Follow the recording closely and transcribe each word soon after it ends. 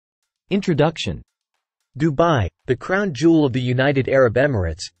Introduction. Dubai, the crown jewel of the United Arab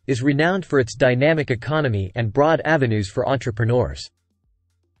Emirates, is renowned for its dynamic economy and broad avenues for entrepreneurs.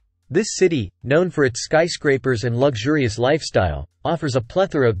 This city, known for its skyscrapers and luxurious lifestyle, offers a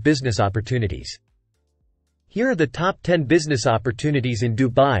plethora of business opportunities. Here are the top 10 business opportunities in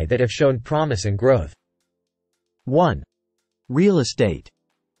Dubai that have shown promise and growth. 1. Real estate.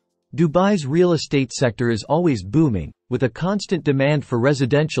 Dubai's real estate sector is always booming, with a constant demand for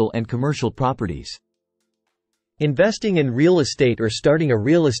residential and commercial properties. Investing in real estate or starting a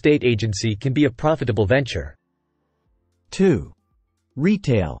real estate agency can be a profitable venture. 2.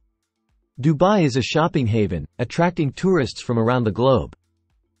 Retail. Dubai is a shopping haven, attracting tourists from around the globe.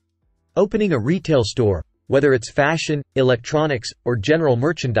 Opening a retail store, whether it's fashion, electronics, or general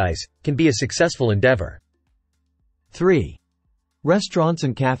merchandise, can be a successful endeavor. 3. Restaurants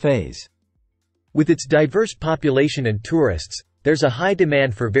and cafes. With its diverse population and tourists, there's a high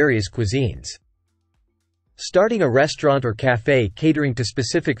demand for various cuisines. Starting a restaurant or cafe catering to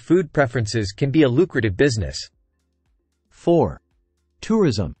specific food preferences can be a lucrative business. 4.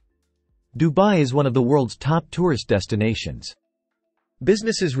 Tourism. Dubai is one of the world's top tourist destinations.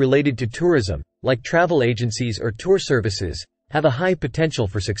 Businesses related to tourism, like travel agencies or tour services, have a high potential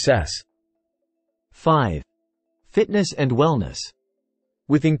for success. 5. Fitness and wellness.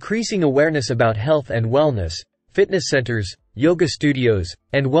 With increasing awareness about health and wellness, fitness centers, yoga studios,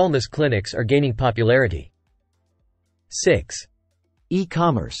 and wellness clinics are gaining popularity. 6.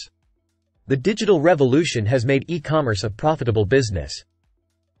 E-commerce. The digital revolution has made e-commerce a profitable business.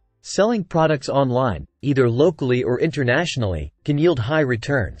 Selling products online, either locally or internationally, can yield high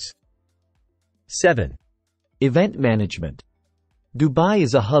returns. 7. Event management. Dubai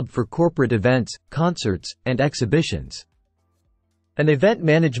is a hub for corporate events, concerts, and exhibitions. An event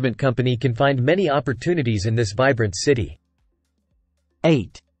management company can find many opportunities in this vibrant city.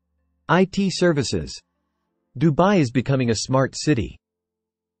 8. IT services. Dubai is becoming a smart city.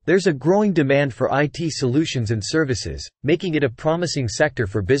 There's a growing demand for IT solutions and services, making it a promising sector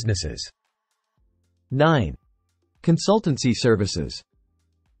for businesses. 9. Consultancy services.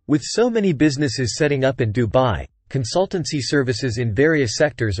 With so many businesses setting up in Dubai, consultancy services in various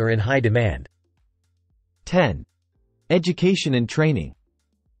sectors are in high demand. 10. Education and training.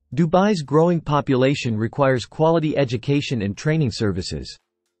 Dubai's growing population requires quality education and training services.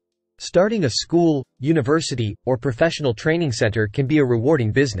 Starting a school, university, or professional training center can be a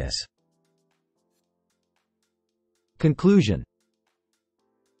rewarding business. Conclusion.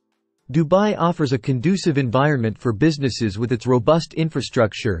 Dubai offers a conducive environment for businesses with its robust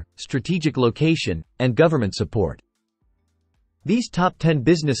infrastructure, strategic location, and government support. These top 10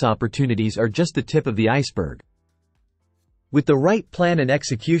 business opportunities are just the tip of the iceberg. With the right plan and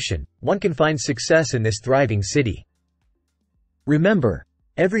execution, one can find success in this thriving city. Remember,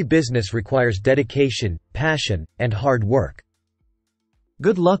 every business requires dedication, passion, and hard work.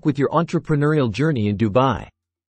 Good luck with your entrepreneurial journey in Dubai.